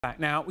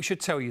Now, we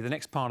should tell you the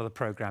next part of the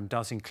programme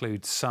does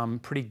include some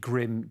pretty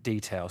grim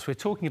details. We're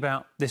talking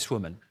about this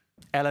woman,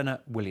 Eleanor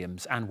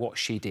Williams, and what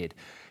she did.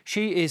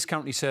 She is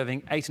currently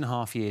serving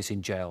 8.5 years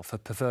in jail for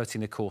perverting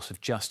the course of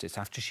justice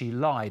after she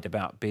lied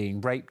about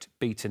being raped,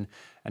 beaten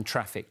and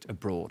trafficked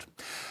abroad.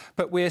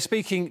 But we're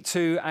speaking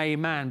to a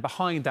man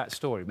behind that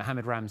story,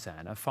 Mohammed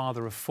Ramzan, a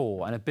father of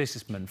 4 and a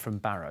businessman from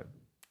Barrow.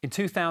 In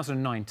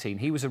 2019,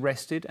 he was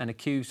arrested and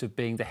accused of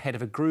being the head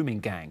of a grooming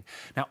gang.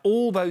 Now,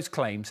 all those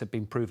claims have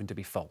been proven to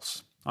be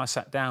false. I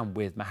sat down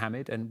with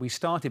Mohammed and we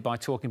started by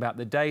talking about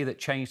the day that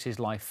changed his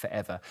life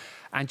forever.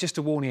 And just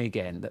to warn you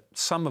again that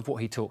some of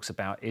what he talks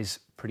about is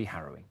pretty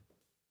harrowing.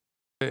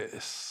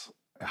 It's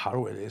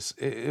harrowing.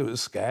 It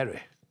was scary,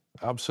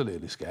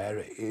 absolutely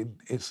scary.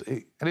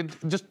 And it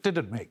just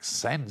didn't make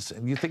sense.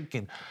 And you're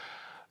thinking,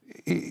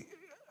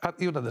 at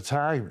the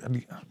time,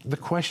 and the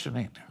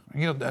questioning,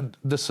 and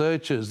the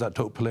searches that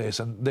took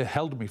place, and they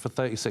held me for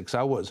 36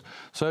 hours,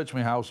 searched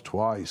my house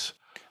twice.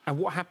 And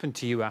what happened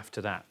to you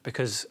after that?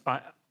 Because,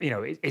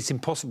 it's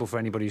impossible for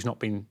anybody who's not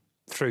been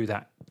through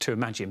that to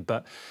imagine,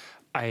 but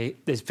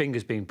there's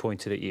fingers being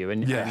pointed at you,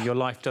 and your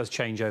life does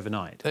change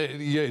overnight.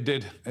 Yeah, it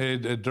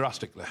did,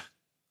 drastically.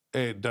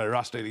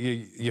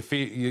 Drastically. You're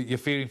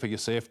fearing for your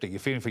safety, you're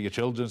fearing for your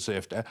children's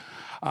safety,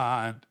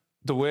 and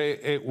the way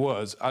it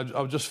was,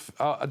 I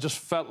just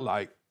felt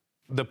like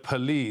the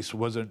police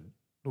weren't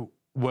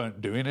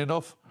doing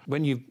enough.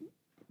 When you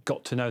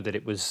got to know that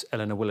it was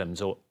Eleanor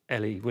Williams or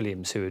Ellie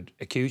Williams who had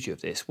accused you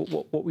of this,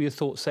 what were your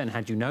thoughts then?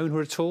 Had you known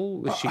her at all?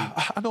 Was she?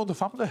 I know the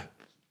family.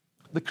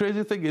 The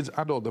crazy thing is,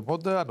 I know the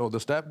mother, I know the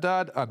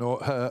stepdad, I know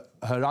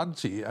her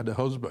auntie and her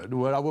husband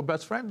were our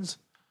best friends.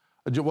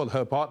 Well,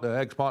 her partner,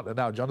 ex-partner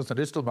now, Jonathan,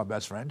 is still my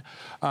best friend.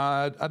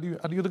 And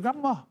you're the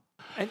grandma.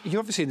 And you're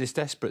obviously in this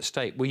desperate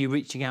state. Were you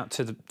reaching out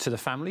to the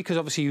family? Because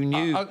obviously you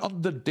knew...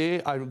 on the day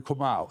I would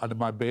come out and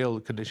my bail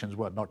conditions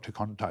were not to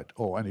contact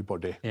or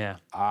anybody,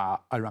 I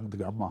rang the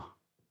grandma.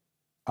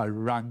 I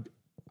rang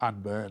Anne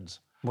Burns.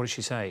 What did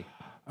she say?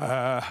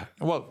 I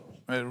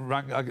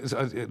rang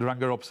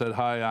her up, said,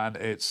 "Hi, Anne,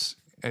 it's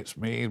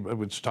me."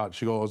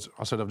 She goes,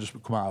 I said, "I've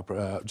just come out,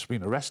 I've just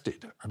been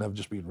arrested and I've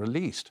just been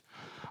released."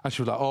 And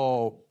she was like,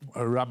 "Oh,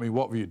 Rami,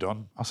 what have you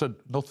done?" I said,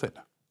 "Nothing."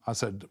 I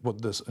said,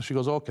 "What this?" She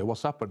goes, "OK,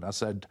 what's happened?" I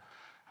said,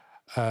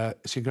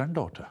 "It's your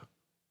granddaughter."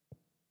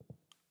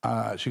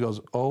 She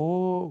goes,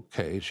 "Oh,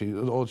 OK." She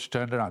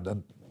turned around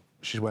and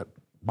she went,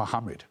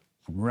 "Mohammed,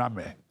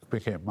 Rami,"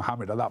 became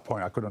Mohammed. At that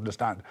point, I could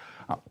understand.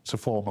 It's a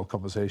formal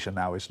conversation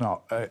now. It's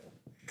not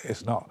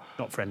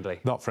friendly.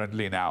 Not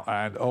friendly now.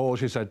 And all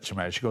she said to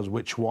me, she goes,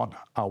 "Which one?"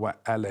 I went,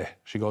 "Ellie."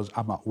 She goes,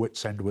 "I'm at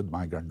wit's end with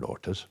my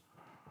granddaughters."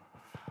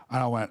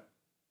 And I went,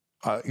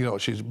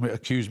 she's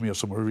accused me of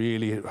some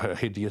really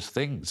hideous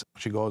things.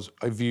 She goes,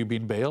 "Have you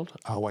been bailed?"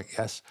 I went,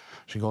 "Yes."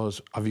 She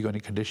goes, "Have you got any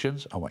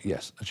conditions?" I went,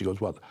 "Yes." And she goes,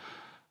 "Well,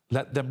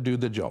 let them do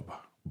the job,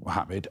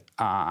 Mohammed,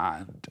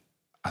 and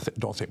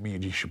don't think me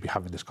and you should be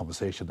having this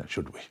conversation then,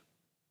 should we?"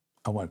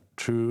 I went,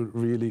 "True,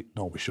 really?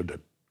 No, we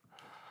shouldn't."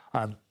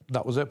 And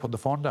that was it, put the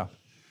phone down.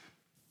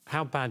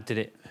 How bad did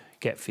it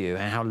get for you,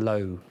 and how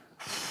low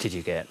did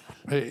you get?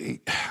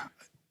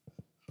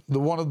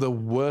 One of the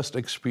worst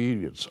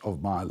experience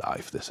of my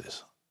life, this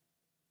is.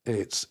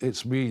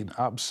 It's been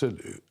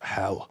absolute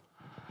hell.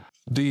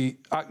 The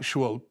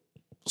actual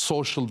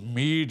social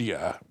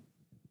media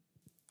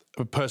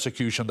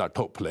persecution that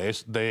took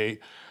place,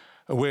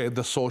 where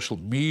the social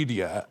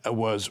media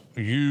was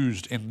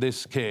used in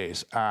this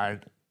case,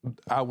 and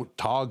I was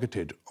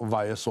targeted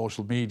via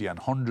social media, and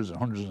hundreds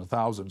of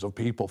thousands of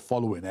people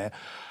following it,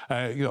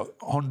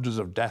 hundreds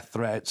of death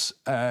threats,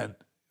 and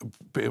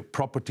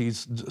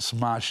properties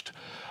smashed.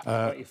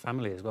 About your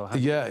family as well. How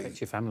did it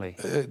affect your family?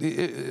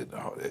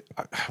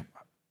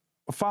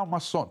 I found my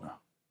son,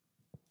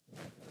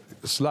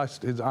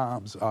 sliced his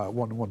arms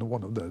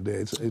one of the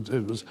days. It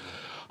was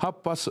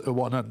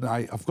 1:30 at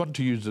night. I've gone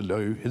to use the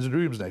loo. His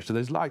room's next to,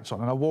 there's lights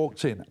on, and I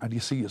walked in and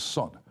you see his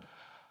son.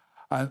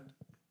 And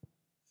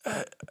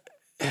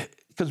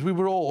because we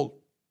were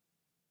all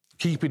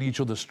keeping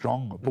each other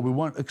strong, but we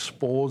weren't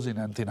exposing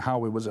anything,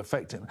 how it was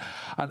affecting.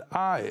 And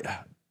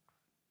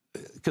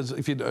because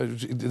if you know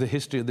the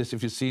history of this,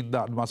 if you've seen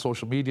that on my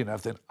social media and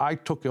everything, I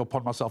took it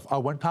upon myself. I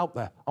went out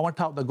there,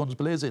 guns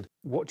blazing.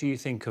 What do you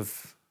think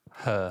of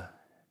her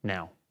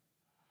now?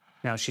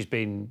 Now she's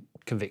been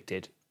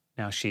convicted.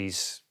 Now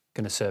she's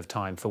going to serve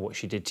time for what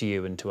she did to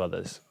you and to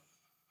others.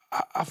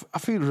 I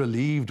feel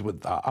relieved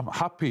with that. I'm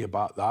happy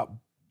about that.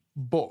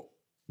 But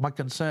my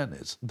concern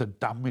is the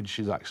damage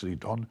she's actually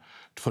done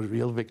for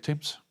real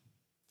victims.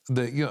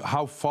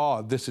 How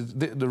far this is.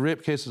 The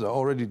rape cases are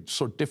already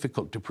so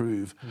difficult to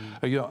prove.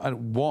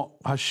 And what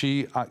has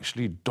she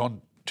actually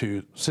done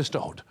to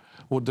sisterhood,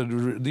 or the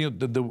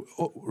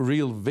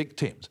real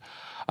victims,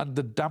 and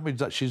the damage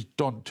that she's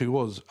done to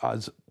us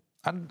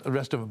and the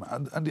rest of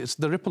them, and it's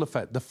the ripple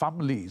effect, the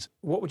families.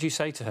 What would you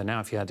say to her now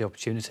if you had the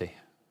opportunity?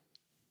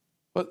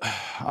 Well,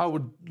 I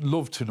would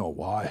love to know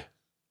why,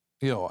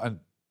 and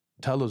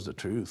tell us the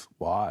truth.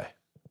 Why?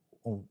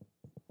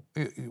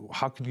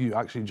 How can you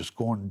actually just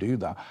go and do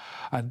that?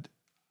 And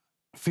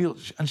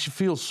she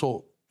feels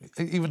so,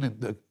 even in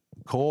the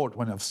court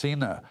when I've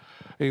seen her,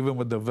 even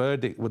with the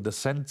verdict, with the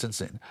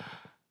sentencing,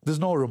 there's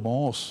no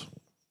remorse.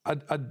 I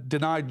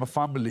denied my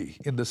family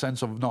in the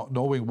sense of not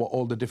knowing what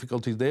all the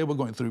difficulties they were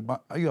going through. My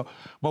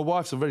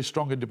wife's a very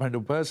strong,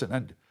 independent person,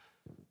 and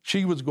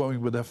she was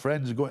going with her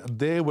friends,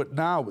 and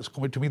now it's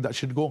coming to me that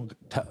she'd go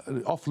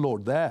and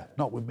offload there,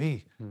 not with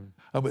me.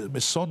 And with my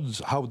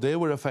sons, how they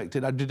were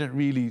affected, I didn't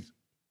really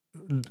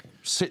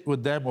sit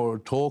with them or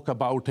talk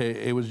about it.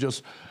 It was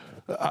just,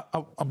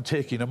 I'm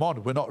taking them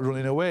on. We're not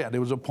running away. And there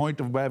was a point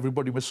of where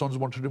everybody, my sons,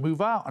 wanted to move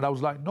out. And I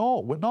was like, no,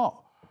 we're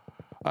not.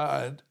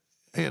 And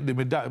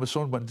my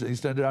son went, he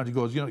turned around, he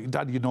goes,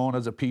 Dad, you're known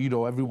as a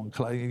pedo, everyone,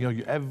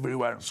 you're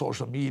everywhere on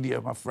social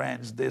media, my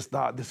friends, this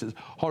is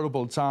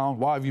horrible town,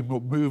 why have you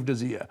moved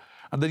us here?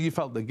 And then you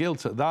felt the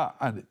guilt at that,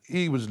 and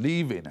he was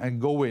leaving and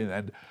going,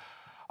 and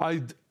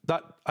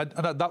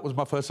that was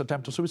my first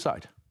attempt at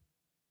suicide.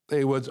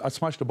 I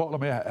smashed a bottle on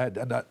my head,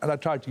 and I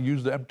tried to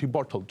use the empty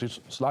bottle to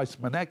slice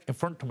my neck in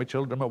front of my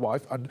children, my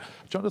wife, and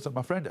Jonathan,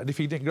 my friend, and if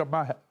he didn't grab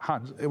my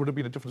hands, it would have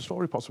been a different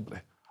story, possibly,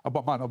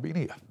 about my not being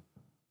here.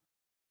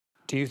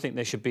 Do you think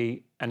there should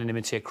be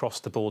anonymity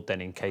across the board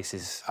then in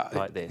cases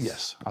like this?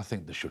 Yes, I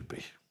think there should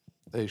be.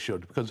 They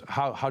should, because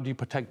how do you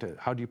protect it?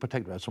 How do you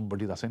protect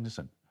somebody that's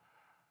innocent?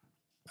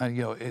 And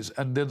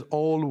and there'll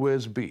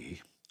always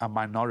be a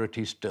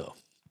minority still.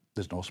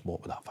 There's no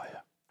smoke without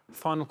fire.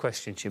 Final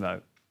question,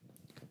 Chimo.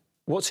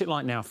 What's it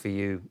like now for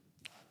you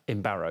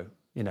in Barrow?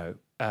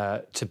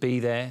 To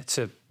be there,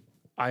 to,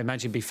 I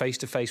imagine, be face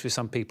to face with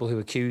some people who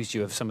accused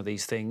you of some of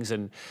these things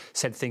and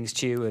said things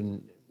to you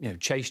and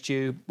chased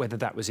you, whether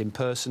that was in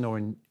person or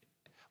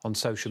on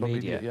social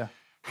media. Yeah.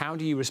 How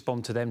do you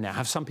respond to them now?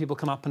 Have some people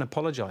come up and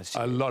apologised to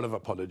you? A lot of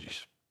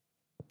apologies.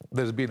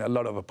 There's been a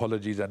lot of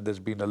apologies, and there's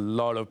been a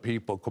lot of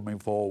people coming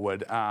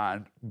forward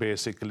and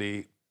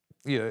basically,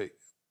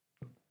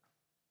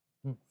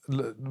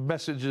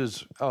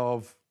 messages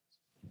of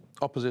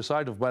opposite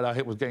side of where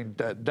I was getting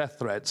death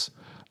threats.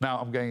 Now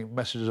I'm getting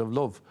messages of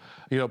love.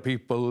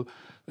 People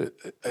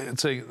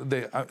saying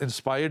they are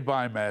inspired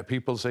by me.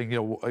 People saying,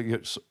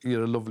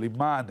 you're a lovely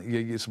man.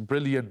 You're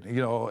brilliant.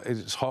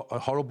 It's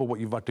horrible what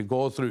you've had to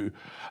go through,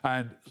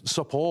 and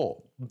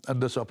support,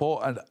 and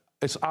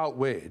it's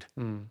outweighed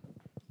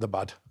the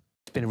bad.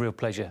 It's been a real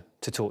pleasure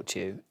to talk to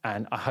you,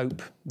 and I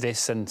hope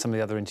this and some of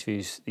the other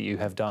interviews that you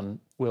have done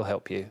will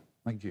help you.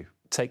 Thank you.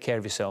 Take care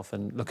of yourself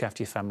and look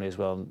after your family as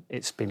well.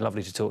 It's been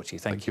lovely to talk to you.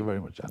 Thank you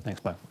very much, Jan.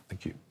 Thanks, Mo.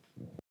 Thank you.